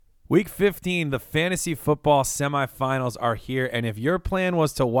Week 15, the fantasy football semifinals are here, and if your plan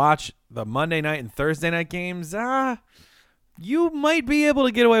was to watch the Monday night and Thursday night games, you might be able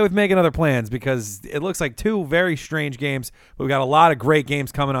to get away with making other plans because it looks like two very strange games, but we've got a lot of great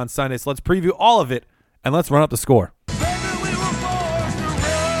games coming on Sunday, so let's preview all of it, and let's run up the score.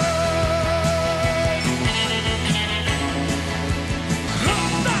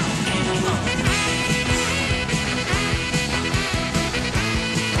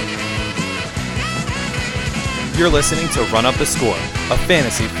 You're listening to Run Up the Score, a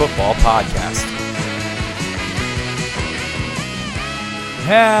fantasy football podcast.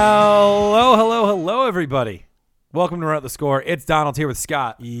 Hello, everybody. Welcome to Run Up the Score. It's Donald here with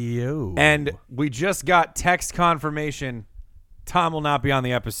Scott. Yo. And we just got text confirmation Tom will not be on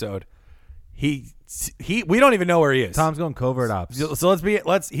the episode. We don't even know where he is. Tom's going covert ops. So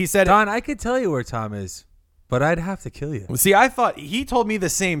he said, Don, I could tell you where Tom is, but I'd have to kill you. see, I thought he told me the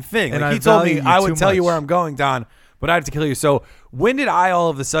same thing. And Like, I he told me value you I would too tell you much. where I'm going, Don, but I have to kill you. So when did I all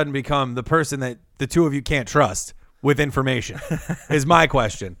of a sudden become the person that the two of you can't trust with information is my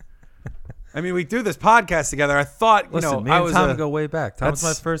question. I mean, we do this podcast together. I thought, Listen, me I and was Tom go way back. Tom's my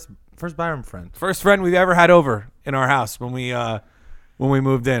that's- first Byram friend. first friend we've ever had over in our house when we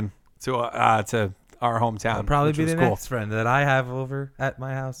moved in to our hometown. I'll probably which be was the cool. next friend that I have over at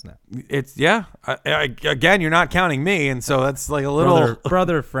my house now. It's again, you're not counting me, and so that's like a little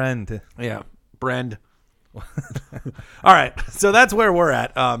brother friend. yeah, Brend. All right, so that's where we're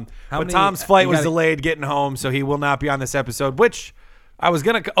at. But many- Tom's flight you was gotta- delayed getting home, so he will not be on this episode. Which I was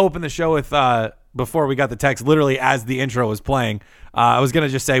gonna open the show with before we got the text, literally as the intro was playing. I was gonna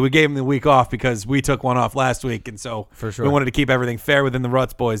just say we gave him the week off because we took one off last week, and so For sure. we wanted to keep everything fair within the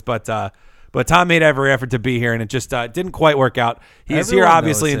Ruts boys. But Tom made every effort to be here, and it just didn't quite work out. He is here, Everyone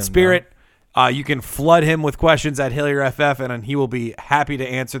obviously, knows in him, spirit. You can flood him with questions at HillierFF, and he will be happy to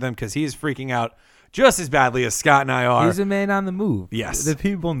answer them because he's freaking out just as badly as Scott and I are. He's a man on the move. Yes. The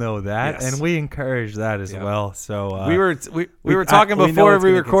people know that, Yes. and we encourage that as Yeah. well. So we were talking we know before it's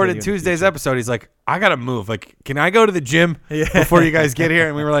we gonna recorded continue in the Tuesday's future. episode. He's like, I gotta move. Like, can I go to the gym Yeah. before you guys get here?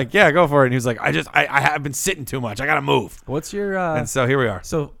 And we were like, yeah, go for it. And he was like, I have been sitting too much. I gotta move. What's your And so here we are.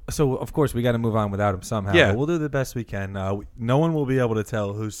 So of course we got to move on without him somehow. Yeah. But we'll do the best we can. No one will be able to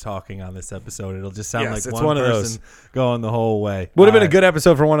tell who's talking on this episode. It'll just sound Yes, like it's one one of person going the whole way. Would have been a good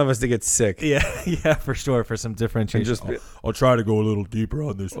episode for one of us to get sick. Yeah, yeah, for sure. For some differentiation. just be- I'll try to go a little deeper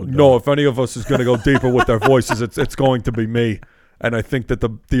on this one. No, if any of us is going to go deeper with their voices, it's going to be me. And I think that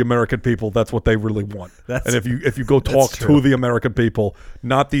the American people, that's what they really want. That's- And if you go talk true. to the American people,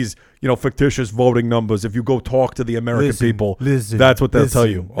 not these fictitious voting numbers. If you go talk to the American people, that's what they'll tell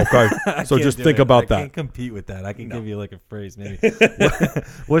you. Okay, so just think about I that. can't compete with that. I can give you like a phrase maybe.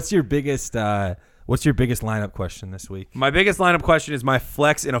 What's your biggest lineup question this week? My biggest lineup question is my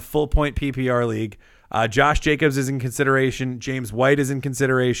flex in a full point PPR league. Josh Jacobs is in consideration. James White is in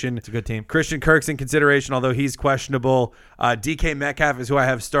consideration. It's a good team. Christian Kirk's in consideration, although he's questionable. DK Metcalf is who I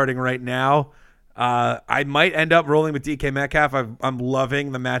have starting right now. I might end up rolling with DK Metcalf. I'm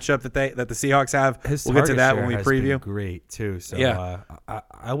loving the matchup that the Seahawks have. We'll get to that when we preview. Great too. So Yeah.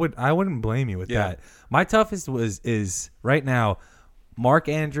 I wouldn't blame you with Yeah. that. My toughest is right now Mark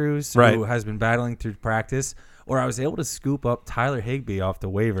Andrews, Right. who has been battling through practice, or I was able to scoop up Tyler Higbee off the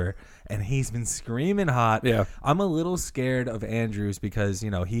waiver, and he's been screaming hot. Yeah. I'm a little scared of Andrews because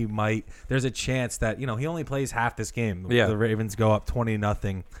he might. There's a chance that he only plays half this game. Yeah. The Ravens go up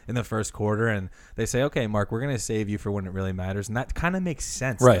 20-0 in the first quarter, and they say, "Okay, Mark, we're going to save you for when it really matters," and that kind of makes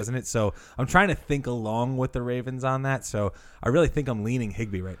sense, Right. doesn't it? So I'm trying to think along with the Ravens on that. So I really think I'm leaning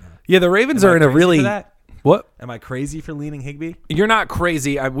Higbee right now. Yeah, the Ravens Am I are in a crazy really for that? what? Am I crazy for leaning Higbee? You're not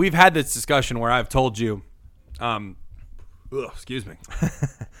crazy. We've had this discussion where I've told you. Excuse me.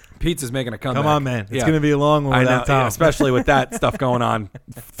 Pizza's making a comeback. Come on, man. It's Yeah. going to be a long one I know, without Tom. yeah, especially with that stuff going on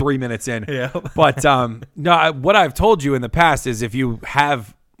 3 minutes in. Yeah. But what I've told you in the past is if you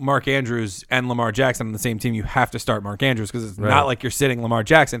have Mark Andrews and Lamar Jackson on the same team, you have to start Mark Andrews because it's not like you're sitting Lamar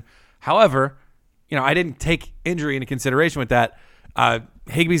Jackson. However, I didn't take injury into consideration with that.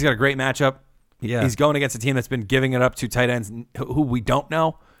 Higbee's got a great matchup. Yeah. He's going against a team that's been giving it up to tight ends who we don't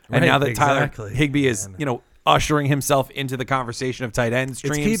know. And Right, now that exactly. Tyler Higbee is, ushering himself into the conversation of tight end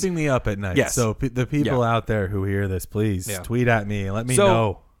streams. It's keeping me up at night. Yes. So the people out there who hear this, please tweet at me and let me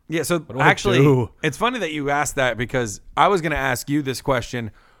know. Yeah, so do I actually, do? it's funny that you asked that because I was going to ask you this question.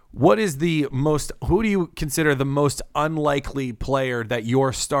 Who do you consider the most unlikely player that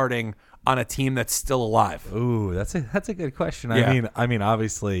you're starting on a team that's still alive? Ooh, that's a good question. Yeah. I mean,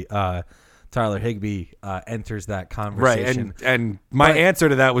 obviously, Tyler Higbee enters that Right, conversation. and my But- answer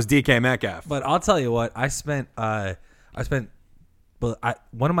to that was DK Metcalf. But I'll tell you what, I spent but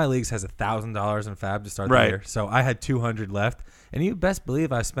one of my leagues has $1,000 in fab to start the Right. year, so I had $200 left. And you best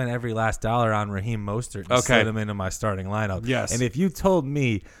believe I spent every last dollar on Raheem Mostert and Okay. slid him into my starting lineup. Yes. And if you told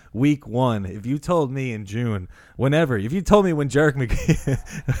me week 1, if you told me in June, whenever, if you told me when Jerick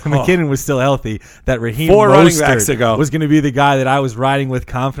McKinnon was still healthy that Raheem 4 running backs Mostert ago was going to be the guy that I was riding with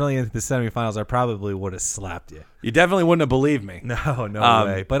confidently into the semifinals, I probably would have slapped you. You definitely wouldn't have believed me. No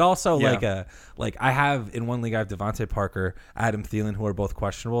way. But also, like I have in one league, I have Devontae Parker, Adam Thielen, who are both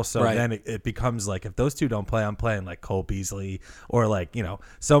questionable. So Right. then it becomes like if those two don't play, I'm playing like Cole Beasley or like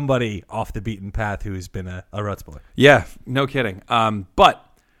somebody off the beaten path who's been a Ruts boy. Yeah, no kidding. But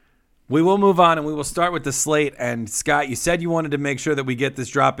we will move on, and we will start with the slate. And Scott, you said you wanted to make sure that we get this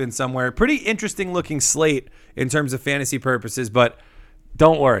drop in somewhere. Pretty interesting looking slate in terms of fantasy purposes, but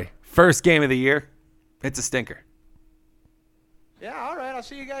don't worry. First game of the year, it's a stinker. Yeah, all right. I'll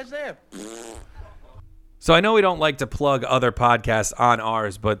see you guys there. So I know we don't like to plug other podcasts on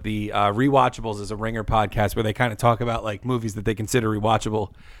ours, but the Rewatchables is a Ringer podcast where they kind of talk about like movies that they consider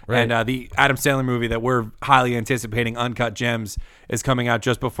rewatchable. Right. And the Adam Sandler movie that we're highly anticipating, Uncut Gems, is coming out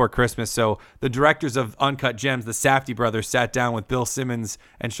just before Christmas. So the directors of Uncut Gems, the Safdie brothers, sat down with Bill Simmons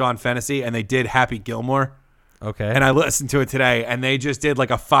and Sean Fennessy, and they did Happy Gilmore. Okay. And I listened to it today, and they just did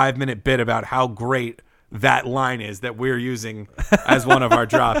like a 5-minute bit about how great that line is that we're using as one of our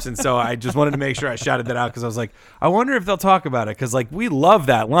drops. And so I just wanted to make sure I shouted that out because I was like, I wonder if they'll talk about it because like we love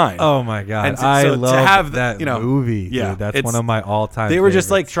that line. Oh my God. And I so to love have that movie. Yeah, Dude. That's it's- one of my all-time They were just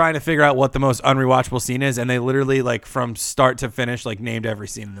favorites. like trying to figure out what the most unrewatchable scene is, and they literally like from start to finish like named every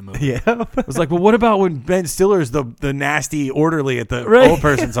scene in the movie. Yeah. It was like, well, what about when Ben Stiller's the nasty orderly at the Right. old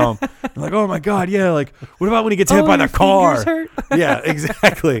person's home? I'm like, oh my God, yeah. Like, what about when he gets hit by the your car? fingers hurt? Yeah,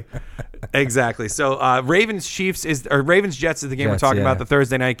 exactly. Exactly. So Ravens Jets is the game we're Jets, talking yeah. about, the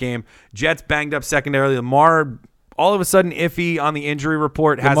Thursday night game. Jets banged up secondarily. Lamar all of a sudden iffy on the injury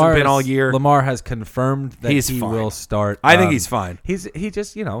report. Hasn't been all year. Lamar has confirmed that He's he fine. will start. I think he's fine. He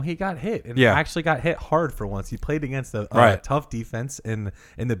just he got hit and Yeah. actually got hit hard for once. He played against a Right. tough defense in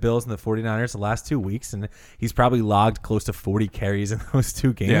the Bills and the 49ers the last 2 weeks, and he's probably logged close to 40 carries in those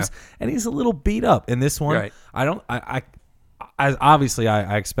 2 games. Yeah. And he's a little beat up in this one. Right. Obviously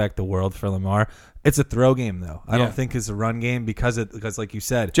I expect the world for Lamar. It's a throw game though. I Yeah. don't think it's a run game because like you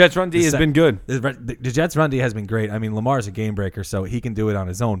said, Jets run D has been good. the Jets run D has been great. I mean, Lamar's a game breaker, so he can do it on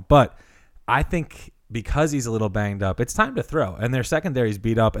his own. But I think because he's a little banged up, it's time to throw. And their secondary's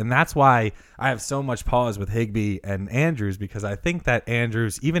beat up, and that's why I have so much pause with Higbee and Andrews, because I think that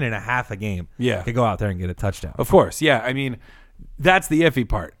Andrews, even in a half a game, could go out there and get a touchdown. Of course, yeah. I mean, that's the iffy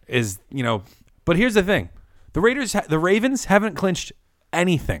part is, but here's the thing. The Ravens haven't clinched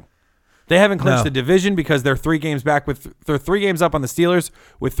anything. They haven't clinched the division because they're 3 games back they're 3 games up on the Steelers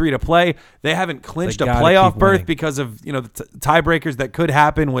with 3 to play. They haven't clinched a gotta playoff keep berth winning. because of, the tiebreakers that could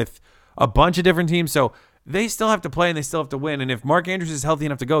happen with a bunch of different teams. So they still have to play and they still have to win. And if Mark Andrews is healthy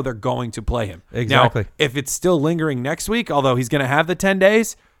enough to go, they're going to play him. Exactly. Now, if it's still lingering next week, although he's going to have the 10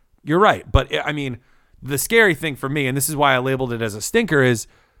 days, you're right. But I mean, the scary thing for me, and this is why I labeled it as a stinker, is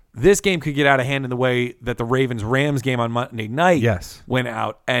this game could get out of hand in the way that the Ravens-Rams game on Monday night went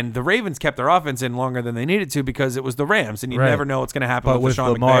out. And the Ravens kept their offense in longer than they needed to because it was the Rams, and you never know what's going to happen But with with the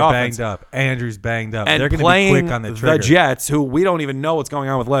Sean Lamar McVay banged offense. up, Andrews banged up, And they're going to be playing quick on the trigger. Jets, who we don't even know what's going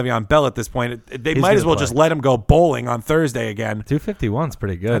on with Le'Veon Bell at this point. They He's might as gonna well play. just let him go bowling on Thursday again. 251's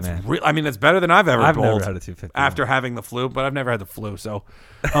pretty good, man. I mean, that's better than I've ever I've bowled never had a 251. after having the flu, but I've never had the flu, so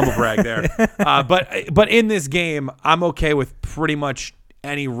humble brag there. But in this game, I'm okay with pretty much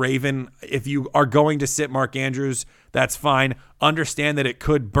any Raven. If you are going to sit Mark Andrews, that's fine. Understand that it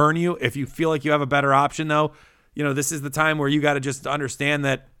could burn you. If you feel like you have a better option, though, this is the time where you got to just understand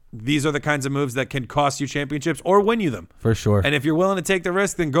that these are the kinds of moves that can cost you championships or win you them. For sure. And if you're willing to take the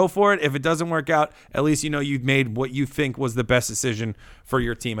risk, then go for it. If it doesn't work out, at least you've made what you think was the best decision for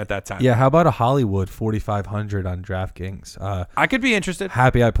your team at that time. Yeah, how about a Hollywood 4,500 on DraftKings? I could be interested.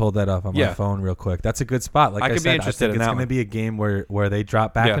 Happy I pulled that up on my phone real quick. That's a good spot. Like I I could be said, interested I think in it's that going to one. be a game where they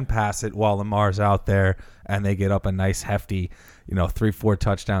drop back and pass it while Lamar's out there and they get up a nice hefty, 3-4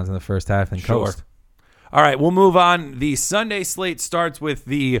 touchdowns in the first half and coast. All right, we'll move on. The Sunday slate starts with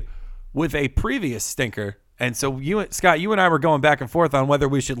a previous stinker. And so Scott, you and I were going back and forth on whether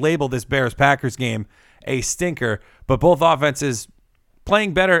we should label this Bears-Packers game a stinker, but both offenses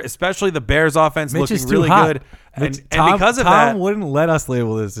playing better, especially the Bears offense Mitch looking is too really hot. good. And Tom, because of Tom that, wouldn't let us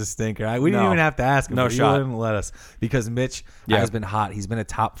label this a stinker. We didn't No. even have to ask him. No but shot. He wouldn't let us because Mitch has been hot. He's been a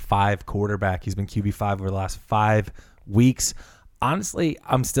top 5 quarterback. He's been QB5 over the last 5 weeks. Honestly,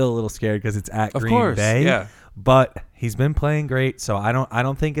 I'm still a little scared because it's at Green Bay. Yeah. But He's been playing great, so I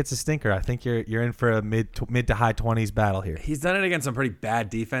don't think it's a stinker. I think you're in for a mid to high 20s battle here. He's done it against some pretty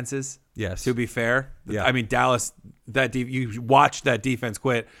bad defenses. Yes. To be fair. Yeah. I mean, Dallas, you watched that defense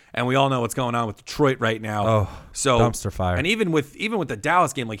quit, and we all know what's going on with Detroit right now. Oh, so dumpster fire. And even with the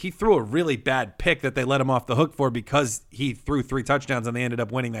Dallas game, like he threw a really bad pick that they let him off the hook for because he threw 3 touchdowns and they ended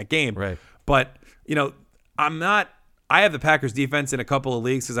up winning that game. Right. But, I have the Packers defense in a couple of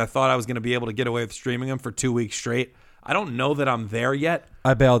leagues because I thought I was going to be able to get away with streaming them for 2 weeks straight. I don't know that I'm there yet.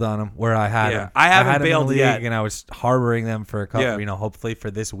 I bailed on him where I had him. I haven't had him in bailed the league, yet. and I was harboring them for a couple. Yeah. Hopefully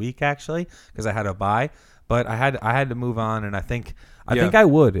for this week actually, because I had a bye. But I had to move on, and I think I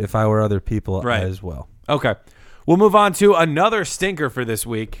would if I were other people as well. Okay. We'll move on to another stinker for this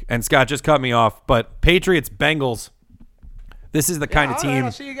week. And Scott just cut me off, but Patriots Bengals. This is the kind of all team. right,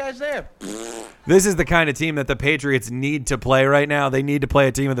 I'll see you guys there. This is the kind of team that the Patriots need to play right now. They need to play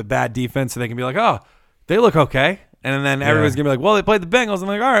a team with a bad defense so they can be like, oh, they look okay. And then everyone's going to be like, well, they played the Bengals. I'm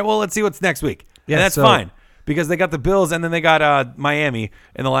like, all right, well, let's see what's next week. Yeah, and that's so- fine because they got the Bills and then they got Miami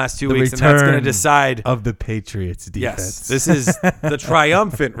in the last 2 weeks. And that's going to decide. of the Patriots defense. Yes, this is the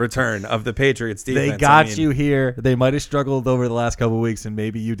triumphant return of the Patriots defense. They got you here. They might have struggled over the last couple of weeks, and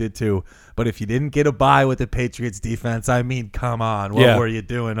maybe you did too. But if you didn't get a bye with the Patriots defense, I mean, come on. What were you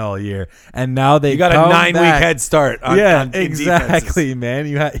doing all year? And now they You got a 9-week head start on exactly, man.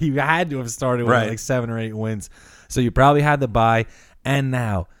 You had to have started with like 7 or 8 wins. So you probably had the bye. And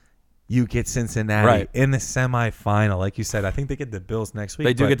now you get Cincinnati in the semifinal. Like you said, I think they get the Bills next week.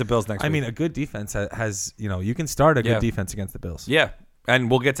 They do get the Bills next week. I mean, a good defense has you can start a good defense against the Bills. Yeah,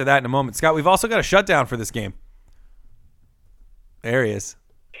 and we'll get to that in a moment. Scott, we've also got a shutdown for this game. There he is.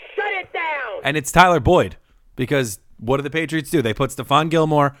 Shut it down! And it's Tyler Boyd because what do the Patriots do? They put Stephon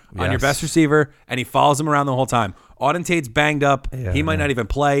Gilmore on your best receiver, and he follows him around the whole time. Auden Tate's banged up. Yeah, he might not even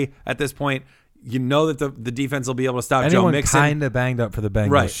play at this point. You know that the defense will be able to stop Joe Anyone Mixon. kind of banged up for the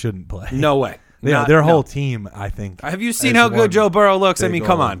Bengals shouldn't play. No way. Yeah, their whole team, I think. Have you seen how good Joe Burrow looks? I mean,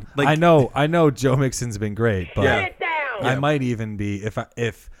 come on. Like, I know Joe Mixon's been great, but Yeah. Shut it down! I might even be if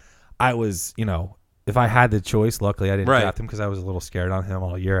I was, if I had the choice. Luckily, I didn't draft him because I was a little scared on him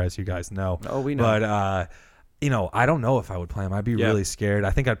all year, as you guys know. Oh, we know. But I don't know if I would play him. I'd be really scared.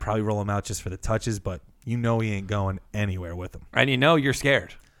 I think I'd probably roll him out just for the touches, but he ain't going anywhere with him. and you're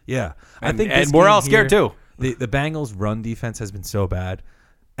scared. Yeah, And- I think and this we're game all scared here, too. The Bengals' run defense has been so bad,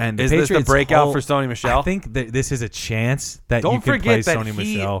 and the Is this the Patriots' breakout for Sony Michel? I think that this is a chance that Don't you can play forget that Sony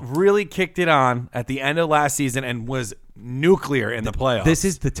he Michel. really kicked it on at the end of last season and was nuclear in the playoffs. This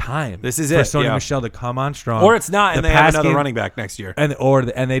is the time. This is for it, Sony yeah. Michel to come on strong, or it's not, and The they have pass another game- running back next year. and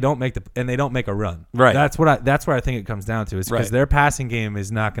they don't make a run. Right. That's where I think it comes down to is because Right. their passing game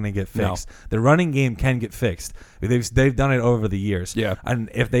is not going to get No. fixed. The running game can get fixed. They've done it over the years. Yeah. And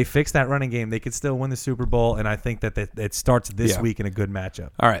if they fix that running game, they could still win the Super Bowl. And I think that it starts this week in a good matchup.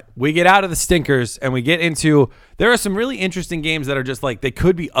 All right, we get out of the stinkers and we get into there are some really interesting games that are just like they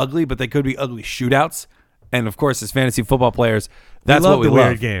could be ugly, but they could be ugly shootouts. And of course, as fantasy football players, that's love what we the love.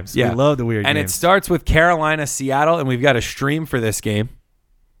 weird games. We love the weird and games. it starts with Carolina, Seattle, and we've got a stream for this game.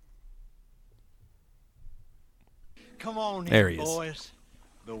 Come on There in, he is. boys.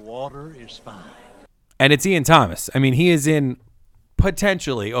 The water is fine. And it's Ian Thomas. I mean, he is in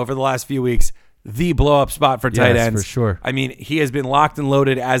potentially over the last few weeks the blow up spot for tight Yes, ends for sure. I mean, he has been locked and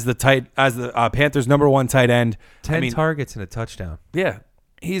loaded as the Panthers' #1 tight end. 10 targets and a touchdown. Yeah,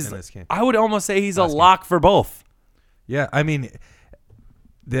 he's. in this game. I would almost say he's a lock for both. Yeah, I mean,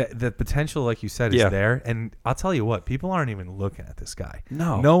 the potential, like you said, is Yeah. there. And I'll tell you what, people aren't even looking at this guy.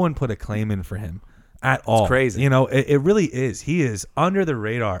 No. one put a claim in for him at all. crazy. It really is. He is under the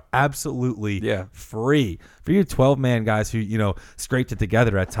radar, absolutely free. For you 12-man guys who, scraped it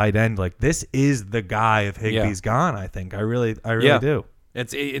together at tight end, like this is the guy if Higbee's gone, I think. I really do.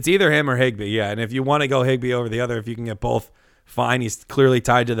 It's either him or Higbee, yeah. And if you want to go Higbee over the other, if you can get both, fine. He's clearly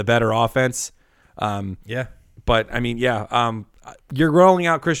tied to the better offense. Yeah. But, I mean, you're rolling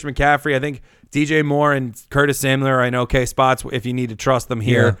out Christian McCaffrey. I think DJ Moore and Curtis Samuel are in okay spots if you need to trust them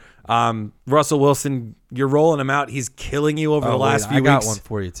here. Russell Wilson, you're rolling him out. He's killing you over the last few weeks. I got one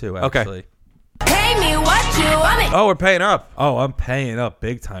for you, too, actually. Pay me what you want it. Oh, we're paying up. Oh, I'm paying up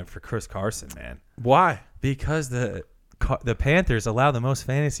big time for Chris Carson, man. Why? Because the Panthers allow the most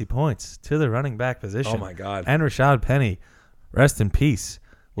fantasy points to the running back position. Oh, my God. And Rashad Penny, rest in peace,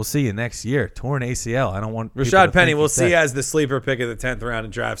 we'll see you next year. Torn ACL. I don't want people to Rashad think Penny, we'll he's see dead. as the sleeper pick of the 10th round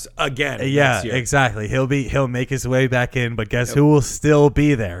in drafts again. Yeah, next year. exactly. He'll make his way back in, but guess who will still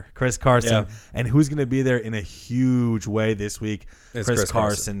be there? Chris Carson. Yeah. And who's going to be there in a huge way this week? It's Chris Chris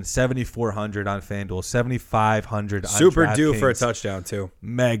Carson. 7,400 on FanDuel, 7,500 on Super due for a DraftKings. touchdown, too.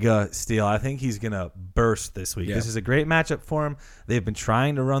 Mega steal. I think he's going to burst this week. Yeah. This is a great matchup for him. They've been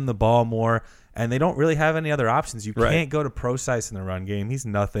trying to run the ball more, and they don't really have any other options. You Right. can't go to Procise in the run game. He's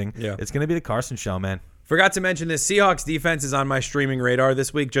nothing. Yeah. It's going to be the Carson show, man. Forgot to mention this. Seahawks defense is on my streaming radar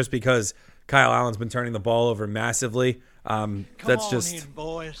this week just because Kyle Allen's been turning the ball over massively. Come That's on just in,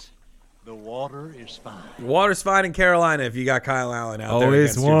 boys. The water is fine. water's fine in Carolina if you got Kyle Allen out there.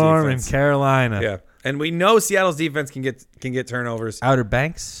 Always against your warm in defense. Carolina. Yeah, and we know Seattle's defense can get turnovers. Outer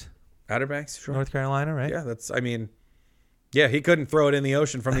Banks, Outer Banks, sure. North Carolina, right? Yeah, that's. I mean, yeah, he couldn't throw it in the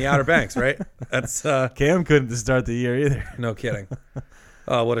ocean from the Outer Banks, right? That's Cam couldn't to start the year either. no kidding.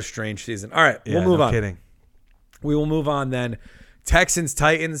 Oh, what a strange season. All right, Yeah, we'll move no on. kidding. We will move on then. Texans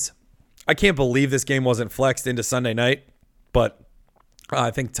Titans. I can't believe this game wasn't flexed into Sunday night, but I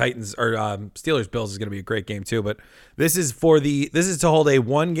think Titans or Steelers Bills is going to be a great game too. But this is to hold a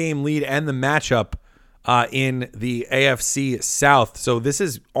 1-game lead and the matchup in the AFC South. So this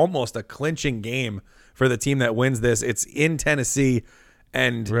is almost a clinching game for the team that wins this. It's in Tennessee,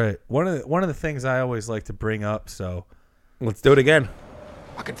 and Right. One of the things I always like to bring up. So let's do it again.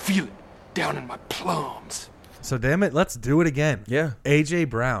 I can feel it down in my plums. damn it, let's do it again. Yeah. AJ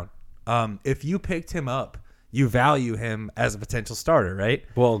Brown. If you picked him up, you value him as a potential starter, right?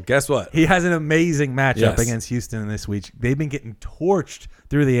 Well, guess what? He has an amazing matchup Yes. against Houston this week. They've been getting torched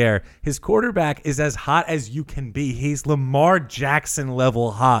through the air. His quarterback is as hot as you can be. He's Lamar Jackson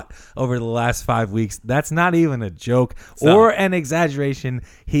level hot over the last 5 weeks. That's not even a joke or an exaggeration.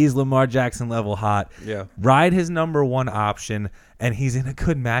 He's Lamar Jackson level hot. Yeah. Ride his number one option, and he's in a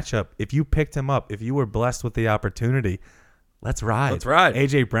good matchup. If you picked him up, if you were blessed with the opportunity, let's ride. Let's ride.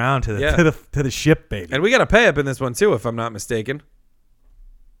 AJ Brown to the Yeah. to the ship, baby. And we got a pay up in this one too, if I'm not mistaken.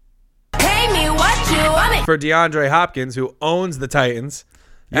 Pay me what you want me. For DeAndre Hopkins, who owns the Titans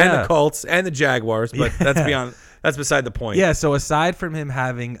and Yeah. the Colts and the Jaguars, but that's beside the point. Yeah, so aside from him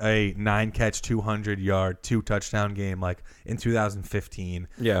having a 9-catch, 200-yard, 2-touchdown game like in 2015,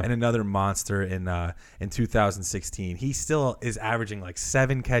 Yeah. and another monster in 2016, he still is averaging like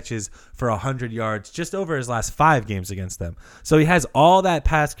 7 catches for 100 yards just over his last 5 games against them. So he has all that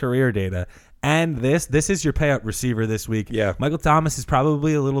past career data. And this is your payout receiver this week. Yeah. Michael Thomas is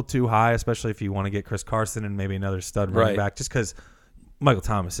probably a little too high, especially if you want to get Chris Carson and maybe another stud running Right. back, just because Michael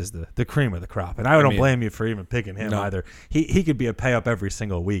Thomas is the cream of the crop. And I don't blame you for even picking him No. either. He could be a pay up every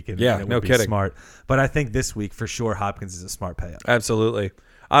single week. And, Yeah, and it no would be kidding. smart. But I think this week, for sure, Hopkins is a smart pay up. Absolutely.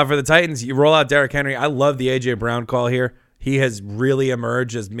 For the Titans, you roll out Derrick Henry. I love the A.J. Brown call here. He has really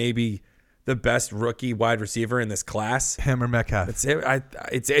emerged as maybe the best rookie wide receiver in this class. Him or Metcalf.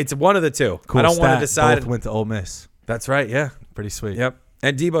 It's one of the two. Cool I don't want stat. to decide. Both went to Ole Miss. That's right, yeah. Pretty sweet. Yep.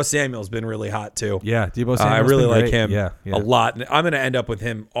 And Debo Samuel's been really hot too. Yeah, Debo Samuel's I really been like great. him Yeah. a lot. I'm going to end up with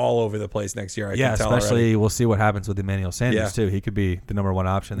him all over the place next year. I Yeah, can tell especially already. we'll see what happens with Emmanuel Sanders, Yeah. too. He could be the number one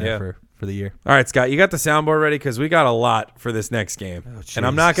option there Yeah. for the year. All right, Scott, you got the soundboard ready because we got a lot for this next game, and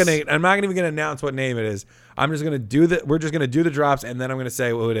I'm not Jesus. even gonna announce what name it is. I'm just gonna we're just gonna do the drops, and then I'm gonna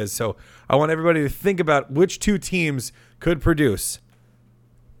say what it is. So I want everybody to think about which two teams could produce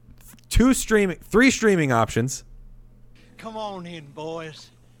three streaming options, Come on in, boys.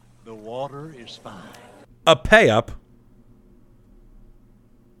 The water is fine. a pay up,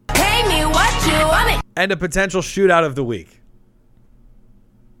 Pay me what you want me. and a potential shootout of the week.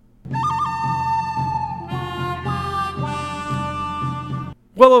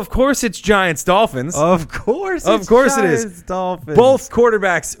 Well, of course it's Giants Dolphins. Of course. Of course it is. Dolphins. Both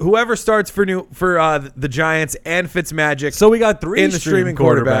quarterbacks, whoever starts for the Giants and Fitzmagic. So we got 3 in the streaming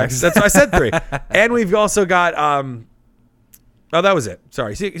quarterbacks. That's I said 3, and we've also got. Oh, that was it.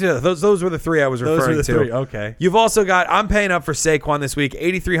 Sorry. See, those were the 3 I was referring Those were the to. 3. Okay. You've also got. I'm paying up for Saquon this week.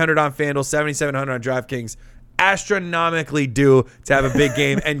 8,300 on FanDuel, 7,700 on DraftKings. Astronomically due to have a big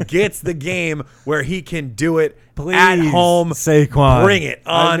game and gets the game where he can do it at home. Saquon. Bring it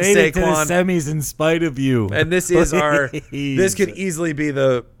on, I made it to the Saquon. semis in spite of you. And this is Please. this could easily be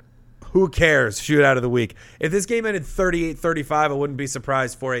the who cares shootout of the week. If this game ended 38-35, I wouldn't be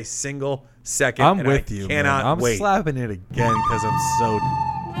surprised for a single second. I'm and with I you, Cannot man. I'm wait. slapping it again because I'm so.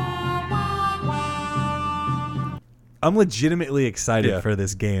 I'm legitimately excited for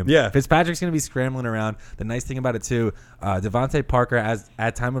this game. Yeah. Fitzpatrick's going to be scrambling around. The nice thing about it, too, Devontae Parker,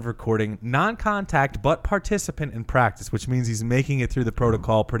 at time of recording, non-contact but participant in practice, which means he's making it through the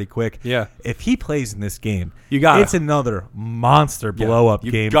protocol pretty quick. Yeah. If he plays in this game, gotta. it's another monster blow-up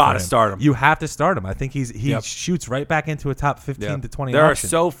game. You got to for him. start him. You have to start him. I think he shoots right back into a top 15 to 20 There option. are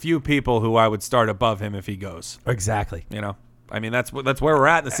so few people who I would start above him if he goes. Exactly. You know, I mean, that's where we're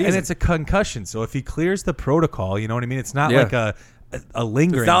at in the season. And it's a concussion, so if he clears the protocol, you know what I mean? It's not Yeah. like a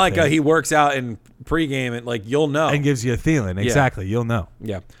lingering It's not like thing. he works out in pregame and like you'll know. And gives you a feeling. Exactly. You'll know.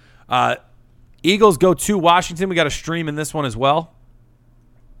 Yeah. Eagles go to Washington. We got a stream in this one as well.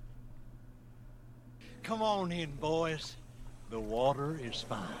 Come on in, boys. The water is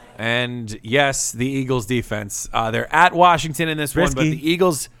fine. And yes, the Eagles defense. They're at Washington in this one, but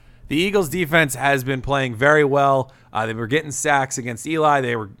Risky. the Eagles defense has been playing very well. They were getting sacks against Eli.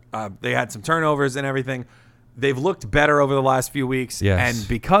 They had some turnovers and everything. They've looked better over the last few weeks. Yes. And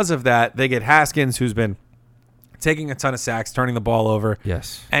because of that, they get Haskins, who's been taking a ton of sacks, turning the ball over.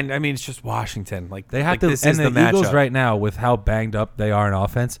 Yes. And I mean, it's just Washington. Like They have like, to, this and is the the Eagles matchup. right now, with how banged up they are in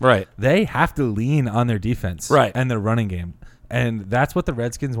offense, Right. They have to lean on their defense, Right. and their running game, and that's what the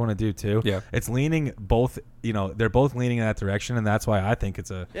Redskins want to do too. Yeah. It's leaning both. You know, they're both leaning in that direction, and that's why I think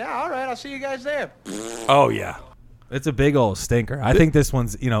it's a Yeah, all right. I'll see you guys there. Oh, yeah. big old stinker. I think this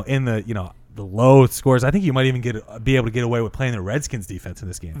one's in the the low scores. I think you might even be able to get away with playing the Redskins defense in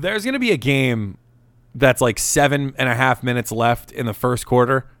this game. There's going to be a game that's like 7.5 minutes left in the first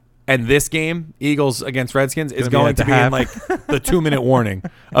quarter. And this game, Eagles against Redskins, is Gonna going be at to the be in half. like the 2-minute warning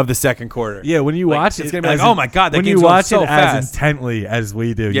of the second quarter. Yeah, when you Like, watch it's it, gonna be like, as oh my God, that when game's you going watch so it fast. as intently as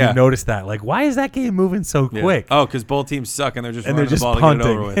we do, Yeah. you notice that. Like, why is that game moving so Yeah. quick? Oh, because both teams suck and they're just And running they're the just ball to get it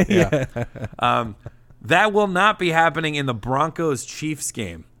punting. over with. Yeah. That will not be happening in the Broncos-Chiefs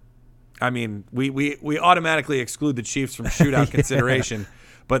game. I mean, we automatically exclude the Chiefs from shootout consideration,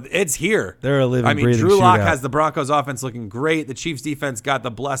 but it's here. They're a living, I mean, breathing Drew Lock shootout. has the Broncos offense looking great. The Chiefs defense got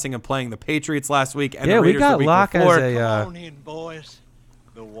the blessing of playing the Patriots last week and Yeah, the we Raiders got the week Lock before. as a. Come on in, boys.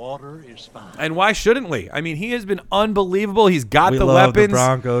 The water is fine. And why shouldn't we? I mean, he has been unbelievable. He's got we the love weapons. the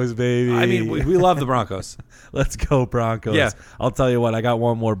Broncos, baby. I mean, we love the Broncos. Let's go Broncos. Yeah. I'll tell you what, I got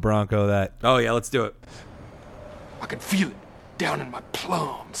one more Bronco that. Oh, yeah, let's do it. I can feel it down in my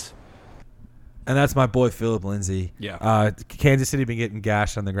plums. And that's my boy Philip Lindsay. Yeah. Kansas City been getting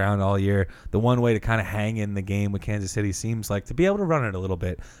gashed on the ground all year. The one way to kind of hang in the game with Kansas City seems like to be able to run it a little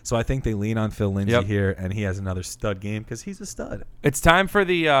bit. So I think they lean on Phil Lindsay Yep. here, and he has another stud game because he's a stud. It's time for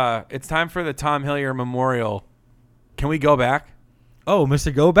the Tom Hillier Memorial. Can we go back? Oh,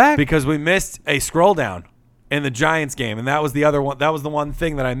 Mr. Go Back? Because we missed a scroll down in the Giants game, and that was the other one. That was the one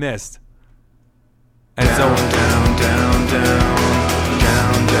thing that I missed. And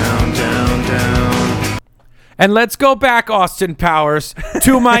And let's go back, Austin Powers,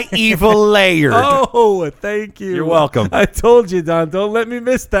 to my evil Laird. Oh, thank you. You're welcome. I told you, Don. Don't let me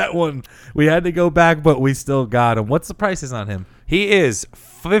miss that one. We had to go back, but we still got him. What's the prices on him? He is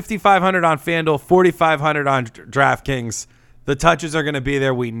 $5,500 on FanDuel, $4,500 on DraftKings. The touches are going to be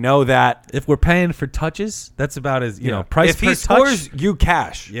there. We know that. If we're paying for touches, that's about as price if per he scores, touch. you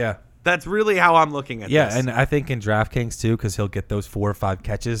cash. Yeah. That's really how I'm looking at Yeah, this. and I think in DraftKings too, because he'll get those 4 or 5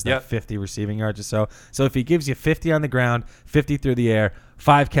 catches, that Yep. 50 receiving yards or so. So if he gives you 50 on the ground, 50 through the air,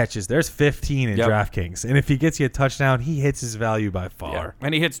 5 catches, there's 15 in Yep. DraftKings. And if he gets you a touchdown, he hits his value by far.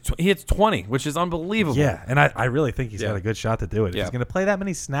 And he hits 20, which is unbelievable. Yeah, and I really think he's Yeah. got a good shot to do it. If Yeah. he's going to play that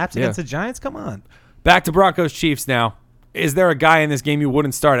many snaps Yeah. against the Giants, come on. Back to Broncos Chiefs now. Is there a guy in this game you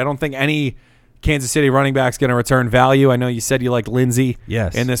wouldn't start? I don't think any Kansas City running back's going to return value. I know you said you like Lindsey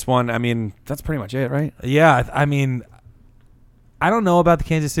Yes. in this one. I mean, that's pretty much it, right? Yeah, I mean, I don't know about the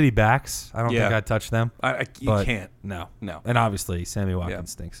Kansas City backs. I don't Yeah. think I'd touch them. You but can't. No. No. And obviously, Sammy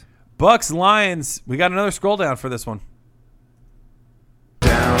Watkins stinks. Bucks Lions. We got another scroll down for this one.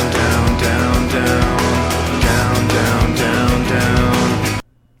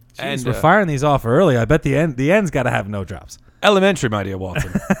 Jeez, we're firing these off early. I bet the end's got to have no drops. Elementary, my dear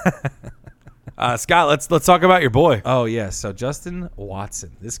Walton. Scott, let's talk about your boy. Oh yes, so Justin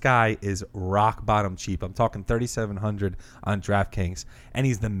Watson. This guy is rock bottom cheap. I'm talking $3,700 on DraftKings, and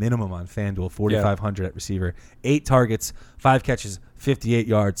he's the minimum on FanDuel, $4,500 at receiver. 8 targets, 5 catches, 58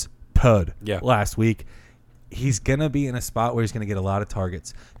 yards, PUD last week. He's gonna be in a spot where he's gonna get a lot of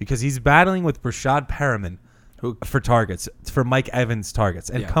targets because he's battling with Brashad Perriman. for targets, for Mike Evans targets.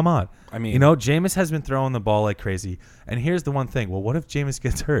 And Yeah. come on. I mean- you know, Jameis has been throwing the ball like crazy. And here's the one thing. Well, what if Jameis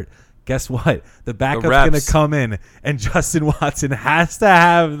gets hurt? Guess what? The backup's going reps. to come in, and Justin Watson has to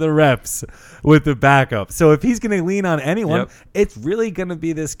have the reps with the backup. So if he's going to lean on anyone, Yep. it's really going to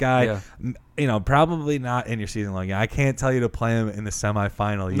be this guy. Yeah. You know, probably not in your season long. I can't tell you to play him in the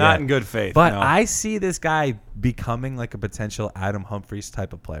semifinal yet. Not in good faith. But no. I see this guy becoming like a potential Adam Humphries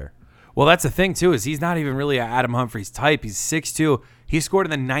type of player. Well, that's the thing, too, is he's not even really an Adam Humphries type. He's 6'2". He scored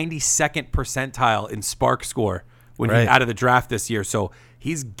in the 92nd percentile in SPARQ score when Right. he out of the draft this year. So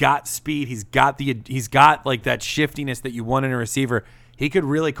he's got speed. He's got like that shiftiness that you want in a receiver. He could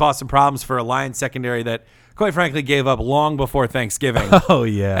really cause some problems for a Lions secondary that, quite frankly, gave up long before Thanksgiving. Oh,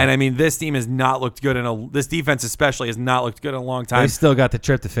 yeah. And I mean, this team has not looked good this defense especially has not looked good in a long time. They still got the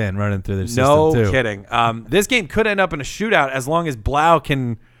tryptophan running through their system, No too. kidding. This game could end up in a shootout as long as Blau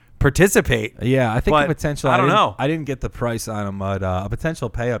can participate. Yeah, I think But the potential. I don't didn't- know. I didn't get the price on him, but a potential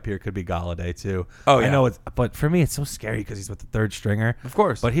pay up here could be Galladay too. Oh, I yeah. know but for me, it's so scary because he's with the third stringer. Of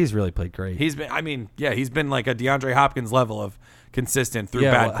course. But he's really played great. He's been, he's been like a DeAndre Hopkins level of consistent through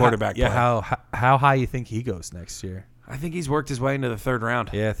Yeah, bad well, quarterback play. how high you think he goes next year? I think he's worked his way into the third round.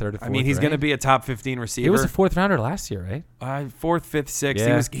 Yeah, third or I fourth. mean, he's right? going to be a top 15 receiver. He was a fourth rounder last year, right? Fourth, fifth, sixth.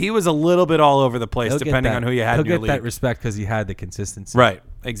 Yeah. He was a little bit all over the place, He'll get depending that- on who you had He'll in your get that league. respect because he had the consistency. Right,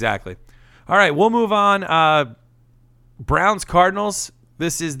 exactly. All right, we'll move on. Browns Cardinals.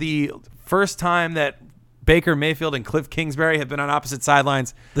 This is the first time that Baker Mayfield and Cliff Kingsbury have been on opposite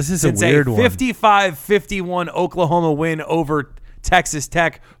sidelines. This is a since weird one. 55-51 Oklahoma win over Texas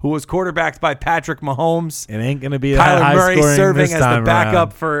Tech, who was quarterbacked by Patrick Mahomes. It ain't going to be that Kyler high Murray scoring serving this as the time backup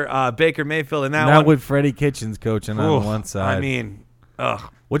around. for Baker Mayfield in that Not one. with Freddie Kitchens coaching on Oof, one side. I mean,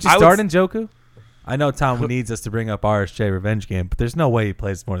 ugh. would you start Njoku? I know Tom needs us to bring up RSJ revenge game, but there's no way he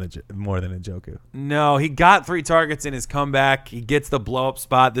plays more than Njoku. No, he got 3 targets in his comeback. He gets the blow up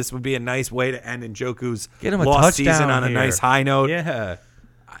spot. This would be a nice way to end Njoku's Get him a lost touchdown season on a here. nice high note. Yeah.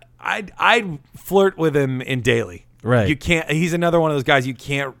 I'd flirt with him in daily. Right. You can't. He's another one of those guys you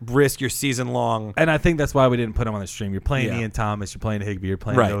can't risk your season long. And I think that's why we didn't put him on the stream. You're playing Yeah. Ian Thomas, you're playing Higbee, you're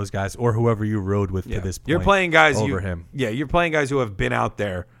playing Right. those guys, or whoever you rode with to this point. You're playing guys over him. Yeah, you're playing guys who have been out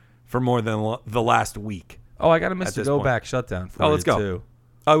there for more than the last week. Oh, I got a At Mr. this Go point. Back shutdown for Oh, you let's go. too.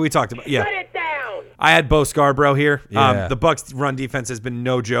 Oh, we talked about I had Bo Scarborough here. Yeah. The Bucs' run defense has been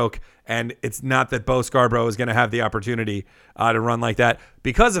no joke, and it's not that Bo Scarborough is going to have the opportunity to run like that.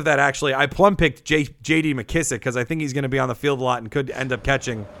 Because of that, actually, I plum picked J.D. McKissick because I think he's going to be on the field a lot and could end up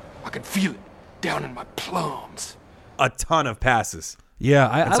catching I can feel it down in my plums. a ton of passes. Yeah,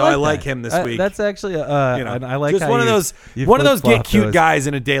 And so I like him this week. That's actually and I like just how one of you- those you get flip-flop cute those. guys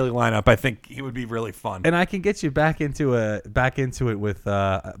in a daily lineup. I think he would be really fun. And I can get you back into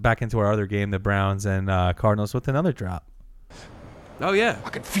our other game, the Browns and Cardinals, with another drop. Oh yeah, I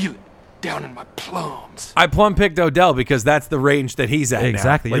can feel it down in my plums. I plum picked Odell because that's the range that he's at.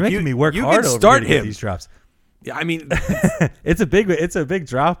 Exactly. Now. You're Like, making me work you hard can over start here to get him. these drops. Yeah, I mean, It's a big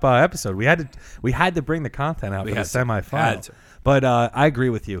drop episode. We had to bring the content out for the had to. semifinal. Had to. But I agree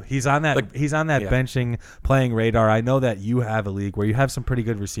with you. He's on that Look, yeah. benching playing radar. I know that you have a league where you have some pretty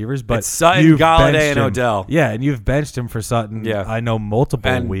good receivers, but It's Sutton, you've Galladay, benched and him. Odell. Yeah, and you've benched him for Sutton. Yeah. I know multiple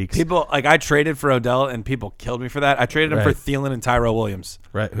and weeks. people like I traded for Odell, and people killed me for that. I traded him Right. for Thielen and Tyrell Williams.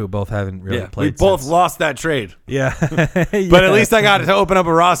 right, who both haven't really Yeah, played. we both since. lost that trade, Yeah, but at least I got to open up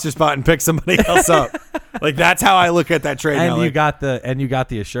a roster spot and pick somebody else up. Like that's how I look at that trade. and now. you Like, got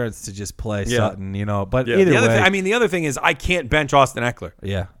the assurance to just play Yeah. Sutton. But yeah. either the other way, the other thing is I can't bench Austin Eckler.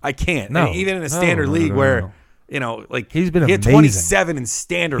 yeah. I can't. No. And even in a No, standard no, league no, where no. like He's been he had amazing. 27 in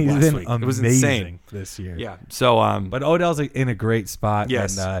standard He's last been week. amazing It was insane. this year. Yeah. So But Odell's in a great spot.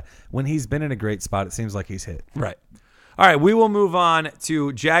 Yes. And when he's been in a great spot, it seems like he's hit. right. All right, we will move on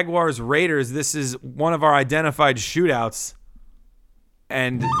to Jaguars Raiders. This is one of our identified shootouts.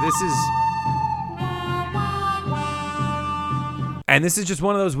 And this is just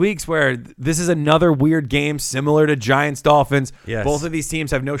one of those weeks where this is another weird game similar to Giants Dolphins. Yes. Both of these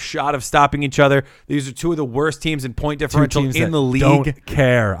teams have no shot of stopping each other. These are two of the worst teams in point differential teams in that the league. don't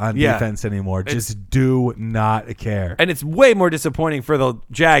care on Yeah. defense anymore. Just do not care. And it's way more disappointing for the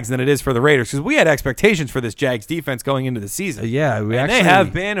Jags than it is for the Raiders because we had expectations for this Jags defense going into the season. Yeah, and they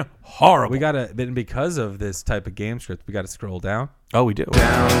have been horrible. We got to, and because of this type of game script, we got to scroll down. Oh, we do.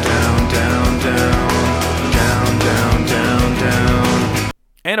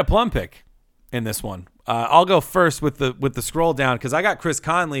 And a plum pick in this one. I'll go first with the scroll down because I got Chris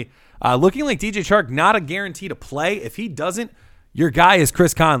Conley looking like DJ Chark, not a guarantee to play. If he doesn't, your guy is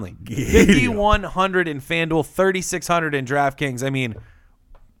Chris Conley. 5,100 in FanDuel, 3,600 in DraftKings. I mean,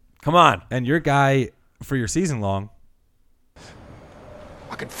 come on. And your guy for your season long,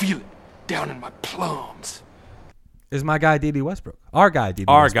 I can feel it down in my plums. is my guy D.D. Westbrook. Our guy D.D.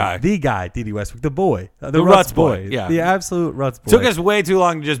 Our Westbrook. guy. The guy D.D. Westbrook. The boy. The Ruts Ruts boy, yeah. The absolute Ruts boy. Took us way too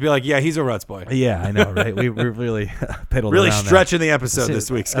long to just be like, yeah, he's a Ruts boy. Yeah, I know, right? We're really piddled Really around stretching the episode that. this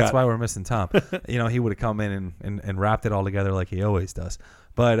week, Scott. That's why we're missing Tom. He would have come in and wrapped it all together like he always does.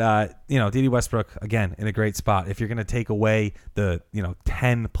 But, D.D. Westbrook, again, in a great spot. If you're going to take away the,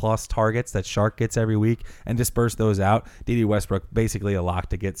 10-plus targets that Shark gets every week and disperse those out, D.D. Westbrook basically a lock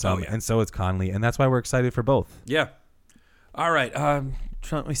to get some, Oh, yeah. and so is Conley. And that's why we're excited for both. Yeah. All right.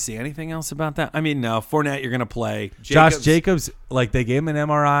 Don't we see anything else about that? I mean, no. Fournette, you're going to play. Josh Jacobs, they gave him an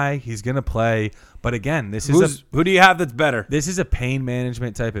MRI. He's going to play. But again, Who do you have that's better? This is a pain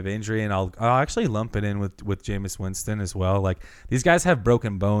management type of injury, and I'll actually lump it in with Jameis Winston as well. Like, these guys have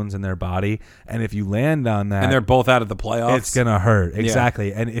broken bones in their body, and if you land on that, And they're both out of the playoffs. it's gonna hurt.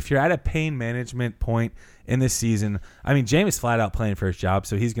 Exactly. And if you're at a pain management point in this season, I mean, Jameis flat out playing for his job,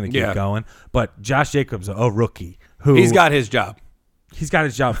 so he's gonna keep going. But Josh Jacobs, a rookie, who He's got his job. He's got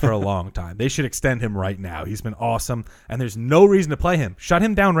his job for a long time. They should extend him right now. He's been awesome, and there's no reason to play him. Shut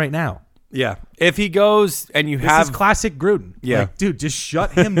him down right now. Yeah. If he goes and you This have is classic Gruden. Yeah. Like, dude, just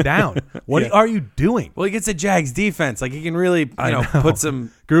shut him down. What are you doing? Well, he gets a Jags defense. Like, he can really, know. put some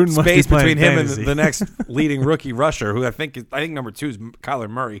Gruden must be space playing between him fantasy. and the next leading rookie rusher, who I think number 2 is Kyler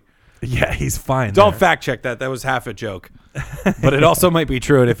Murray. Yeah, he's fine. Don't there. fact check that. That was half a joke, but it also might be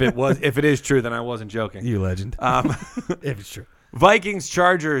true. And if it is true, then I wasn't joking. You legend. If it's true. Vikings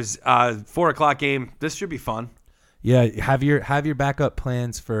Chargers 4:00 game. This should be fun. Yeah, have your backup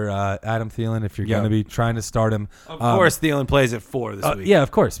plans for Adam Thielen if you're Yeah. going to be trying to start him. Of course, Thielen plays at 4 this week. Yeah, of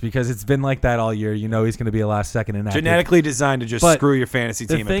course, because it's been like that all year. He's going to be a last second inactive. Genetically designed to just But screw your fantasy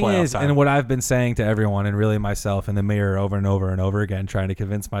The team at thing playoff is, time. and what I've been saying to everyone, and really myself in the mirror over and over and over again, trying to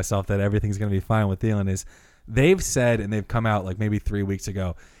convince myself that everything's going to be fine with Thielen, is they've said, and they've come out like maybe 3 weeks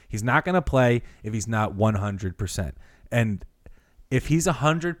ago, he's not going to play if he's not 100%. And if he's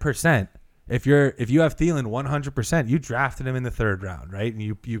 100%, if you have Thielen 100%, you drafted him in the 3rd round, right? And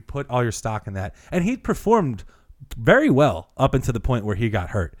you put all your stock in that. And he performed very well up until the point where he got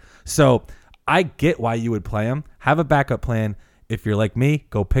hurt. So I get why you would play him. Have a backup plan. If you're like me,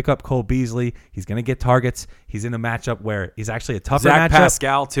 go pick up Cole Beasley. He's going to get targets. He's in a matchup where he's actually a tougher Zach matchup.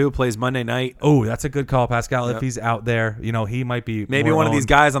 Pascal too plays Monday night. Oh, that's a good call, Pascal. If he's out there, he might be Maybe more one of owned. these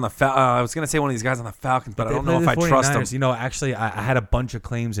guys on the I was going to say one of these guys on the Falcons, but I They don't play know if the I trust 49ers. them. Actually, I had a bunch of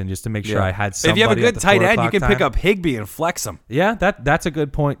claims in just to make sure I had If somebody. you have a at good the tight 4 end, you o'clock can pick time. up Higbee and flex him. Yeah, that's a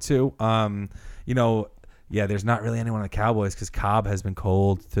good point too. There's not really anyone on the Cowboys because Cobb has been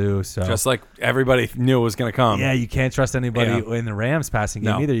cold too. So Just like everybody knew was going to come. yeah, you can't trust anybody Yeah. in the Rams passing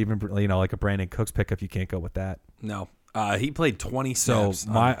game No. either. Even like a Brandon Cooks pickup, you can't go with that. No. He played 20 So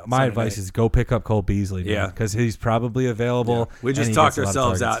snaps. my advice is go pick up Cole Beasley. Yeah. because he's probably available. We and just he talked gets a lot of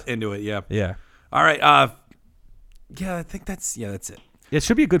ourselves targets. out into it. Yeah. Yeah. All right. Yeah, I think that's it. It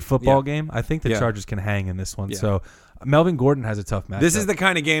should be a good football Yeah. game. I think the Yeah. Chargers can hang in this one. Yeah. So Melvin Gordon has a tough match. This is the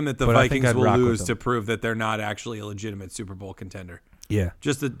kind of game that the But I think Vikings I'd will rock with lose them. to prove that they're not actually a legitimate Super Bowl contender. yeah.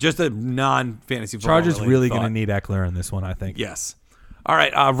 Just a non-fantasy football Chargers related really going to thought. need Eckler in this one, I think. Yes. All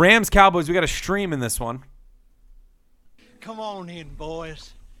right. Rams Cowboys. We got a stream in this one. Come on in,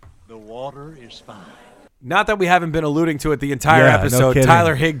 boys. The water is fine. Not that we haven't been alluding to it the entire Yeah, no episode. kidding.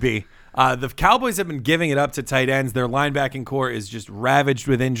 Tyler Higbee. The Cowboys have been giving it up to tight ends. Their linebacking core is just ravaged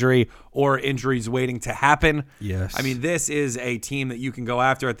with injury or injuries waiting to happen. Yes. I mean, this is a team that you can go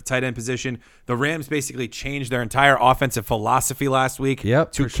after at the tight end position. The Rams basically changed their entire offensive philosophy last week to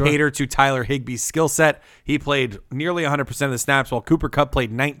for sure. cater to Tyler Higbee's skill set. He played nearly 100% of the snaps while Cooper Kupp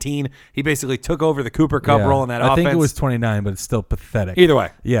played 19. He basically took over the Cooper Kupp Yeah. role in that I offense. think it was 29, but it's still pathetic. Either way.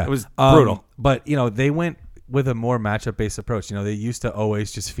 Yeah. It was brutal. But, they went with a more matchup-based approach. They used to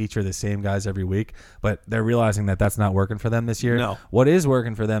always just feature the same guys every week, but they're realizing that that's not working for them this year. No. What is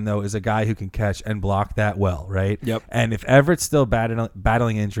working for them, though, is a guy who can catch and block that well, right? Yep. And if Everett's still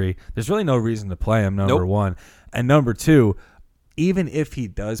battling injury, there's really no reason to play him, number Nope. one. And number two, even if he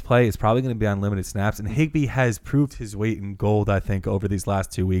does play, it's probably going to be on limited snaps. And Higbee has proved his weight in gold, I think, over these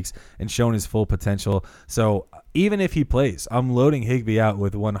last 2 weeks and shown his full potential. So even if he plays, I'm loading Higbee out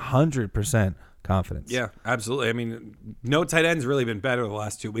with 100% confidence. Yeah, absolutely. I mean, no tight end's really been better the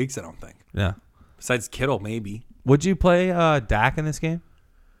last 2 weeks, I don't think. Yeah. Besides Kittle, maybe. Would you play Dak in this game?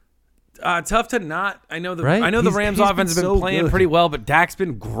 Tough to not. I know the Right? I know the He's- Rams he's offense has been been so playing good. pretty well, but Dak's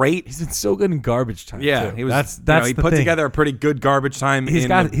been great. He's been so good in garbage time. Yeah, too. he was. That's he the put thing. together a pretty good garbage time He's in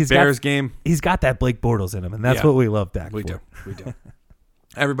got the Bears game. He's got that Blake Bortles in him, and that's Yeah. what we love Dak We for. do.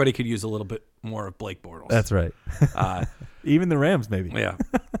 Everybody could use a little bit more of Blake Bortles. That's right. Even the Rams, maybe. yeah.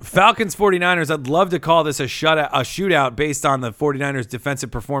 Falcons 49ers, I'd love to call this a shootout based on the 49ers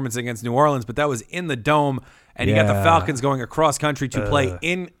defensive performance against New Orleans, but that was in the Dome, and you got the Falcons going across country to play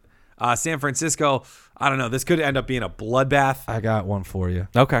in San Francisco. I don't know. This could end up being a bloodbath. I got one for you.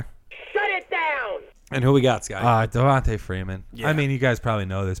 Okay. Shut it down. And who we got, Scott? Devontae Freeman. Yeah. I mean, you guys probably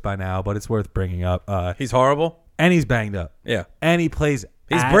know this by now, but it's worth bringing up. He's horrible. And he's banged up. Yeah. And he plays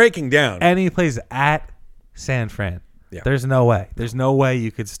He's breaking down. And he plays at San Fran. Yeah. There's no way. There's no way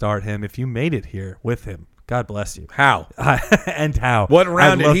you could start him if you made it here with him. God bless you. How? And how? What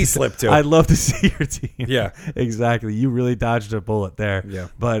round did he slip to? I'd love to see your team. Yeah. Exactly. You really dodged a bullet there. Yeah.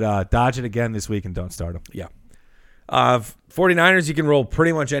 But dodge it again this week and don't start him. Yeah. 49ers, you can roll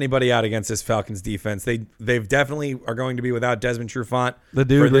pretty much anybody out against this Falcons defense. They've definitely are going to be without Desmond Trufant The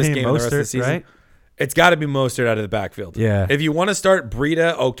dude for this Raheem game and the rest of the Mostert, season. right? It's got to be Mostert out of the backfield. Yeah. If you want to start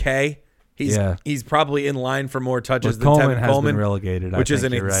Breida, okay. Yeah. He's probably in line for more touches But than Coleman Tevin has Coleman, been relegated, which is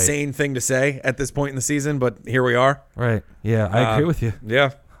an you're right. insane thing to say at this point in the season, but here we are. Right. Yeah, I agree with you.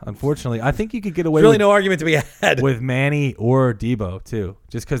 Yeah. Unfortunately, I think you could get away There's really with, no argument to be had. with Manny or Debo, too,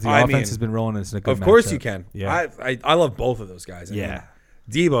 just because the I offense mean, has been rolling. It's a good Of course matchup. you can. Yeah. I love both of those guys. I Yeah. mean,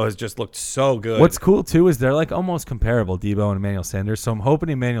 Debo has just looked so good. What's cool too is they're like almost comparable, Debo and Emmanuel Sanders. So I'm hoping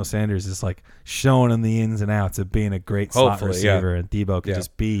Emmanuel Sanders is like showing him the ins and outs of being a great slot Hopefully, yeah. receiver, and Debo can Yeah.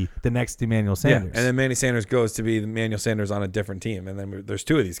 just be the next Emmanuel Yeah, Sanders. and then Manny Sanders goes to be the Emmanuel Sanders on a different team, and then there's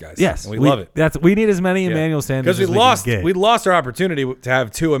two of these guys. yes, and we love it. We need as many Emmanuel Sanders because as we can get. we lost our opportunity to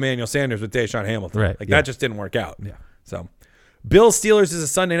have two Emmanuel Sanders with Deshaun Hamilton. Right, like yeah. that just didn't work out. Yeah. So, Bills Steelers is a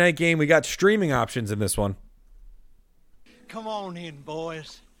Sunday night game. We got streaming options in this one. Come on in,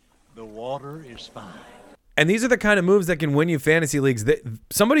 boys. The water is fine. And these are the kind of moves that can win you fantasy leagues.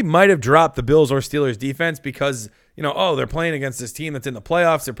 Somebody might have dropped the Bills or Steelers defense because, they're playing against this team that's in the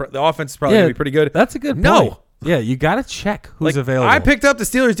playoffs. The offense is probably going to be pretty good. That's a good point. No. Yeah, you got to check who's available. I picked up the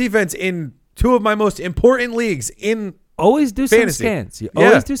Steelers defense in two of my most important leagues in Always do fantasy. some scans. You Yeah.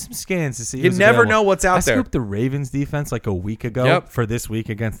 always do some scans to see. You who's never available. know what's out there. I scooped the Ravens defense like a week ago Yep. for this week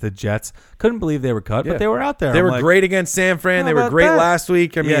against the Jets. Couldn't believe they were cut, Yeah. but they were out there. They I'm were like, great against San Fran. How They were about great that? last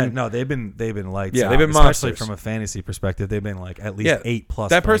week. I mean, no, they've been lights. Yeah, out, they've been especially monsters. from a fantasy perspective. They've been like at least 8+.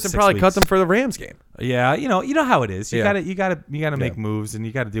 That for person like 6 probably cut weeks. them for the Rams game. Yeah, you know how it is. You Yeah. gotta make moves, and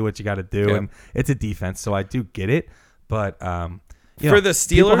you gotta do what you gotta do. Yeah. And it's a defense, so I do get it. But For the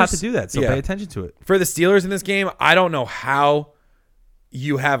people have Steelers- to do that, so yeah. pay attention to it. For the Steelers in this game, I don't know how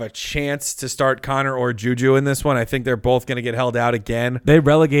you have a chance to start Connor or Juju in this one. I think they're both going to get held out again. They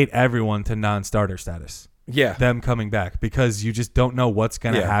relegate everyone to non-starter status. Yeah. Them coming back because you just don't know what's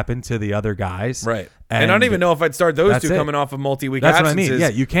going to Yeah. happen to the other guys. Right. And I don't even know if I'd start those that's two it. coming off of multi-week That's absences. what I mean. Yeah,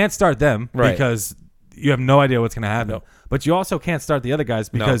 you can't start them Right. because you have no idea what's going to happen. No. But you also can't start the other guys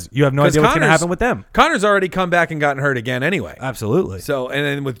because you have no idea what's going to happen with them. Connor's already come back and gotten hurt again anyway. Absolutely. So, and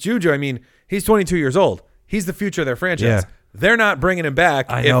then with Juju, I mean, he's 22 years old. He's the future of their franchise. Yeah. They're not bringing him back.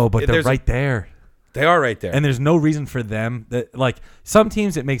 I if- know, but if they're there's- right there. They are right there. And there's no reason for them that, like, some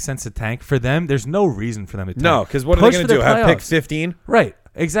teams it makes sense to tank. For them, there's no reason for them to tank. no, because what are they Push going for to the do? Have pick playoffs. 15? Right.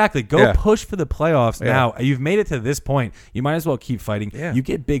 Exactly. Go Yeah. push for the playoffs Yeah. now. You've made it to this point. You might as well keep fighting. Yeah. You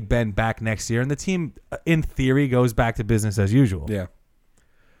get Big Ben back next year, and the team, in theory, goes back to business as usual. Yeah.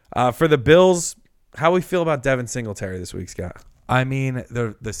 For the Bills, how we feel about Devin Singletary this week, Scott? I mean,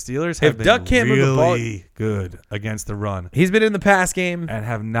 the Steelers have If been Duck can't move the ball- really good against the run He's been in the pass game. and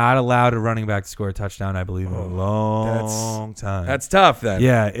have not allowed a running back to score a touchdown, I believe, in a long time. That's tough then.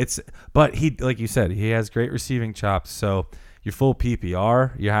 Yeah, but he, like you said, he has great receiving chops. So your full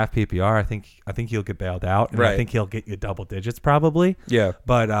PPR, your half PPR, I think he'll get bailed out, and Right. I think he'll get you double digits probably. Yeah.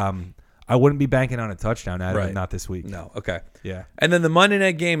 But I wouldn't be banking on a touchdown out of Right. it, not this week. No. Okay. Yeah. And then the Monday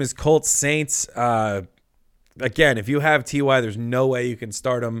night game is Colts Saints. Again, if you have Ty, there's no way you can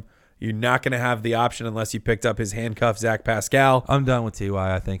start him. You're not going to have the option unless you picked up his handcuff, Zach Pascal. I'm done with Ty,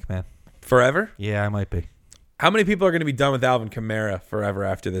 I think, man. Forever? Yeah, I might be. How many people are going to be done with Alvin Kamara forever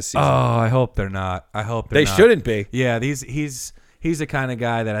after this season? Oh, I hope they're not. I hope they're they not. shouldn't be. Yeah, he's the kind of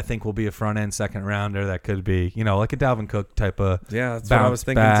guy that I think will be a front end second rounder that could be, like a Dalvin Cook type of Yeah, that's what I was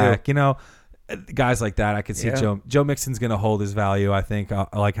thinking back, too. Guys like that, I could see Yeah. Joe Mixon's going to hold his value. I think I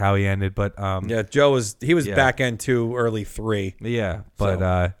like how he ended, but Yeah, Joe was Yeah. back end 2, early 3. yeah. But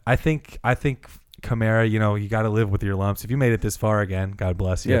So. I think Kamara, you got to live with your lumps. If you made it this far again, God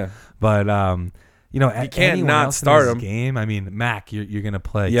bless you. Yeah. But you can't anyone not else in start this him. game. I mean, Mac, you're going to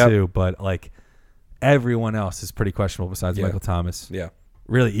play Yep. too, but like everyone else is pretty questionable besides Yeah. Michael Thomas. Yeah.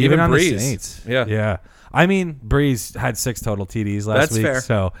 Really, Even even on Breeze. the Saints. Yeah. Yeah. I mean, Breeze had 6 total TDs last That's week. fair.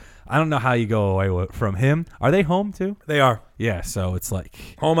 So I don't know how you go away from him. Are they home too? They are. Yeah. So it's like,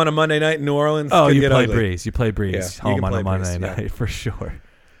 Home on a Monday night in New Orleans. oh, could you get play ugly. Breeze. You play Breeze Yeah, you home can on play a Monday Breeze, yeah. night for sure.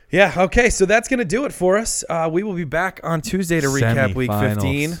 Yeah, okay, so that's going to do it for us. We will be back on Tuesday to recap Week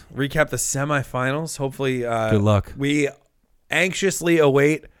 15, recap the semifinals. Hopefully, good luck. We anxiously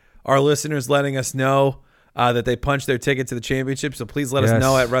await our listeners letting us know that they punched their ticket to the championship, so please let us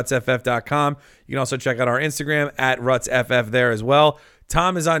know at rutsff.com. You can also check out our Instagram at rutsff there as well.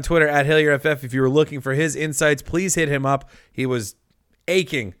 Tom is on Twitter at HillierFF. If you were looking for his insights, please hit him up. He was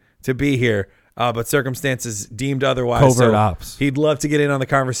aching to be here. But circumstances deemed otherwise. Covert ops. He'd love to get in on the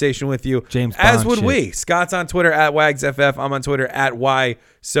conversation with you. James as Bond would shit. we. Scott's on Twitter at WagsFF. I'm on Twitter at Why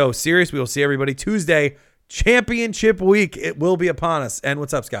So Serious. We will see everybody Tuesday. Championship week. It will be upon us. And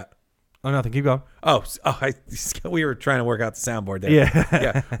what's up, Scott? Oh, nothing. Keep going. We were trying to work out the soundboard there.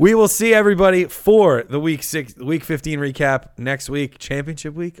 Yeah. We will see everybody for the Week 15 recap next week.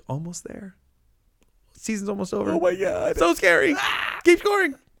 Championship week almost there. Season's almost over. Oh my God. So scary. Keep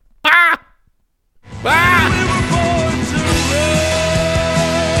scoring. Ah!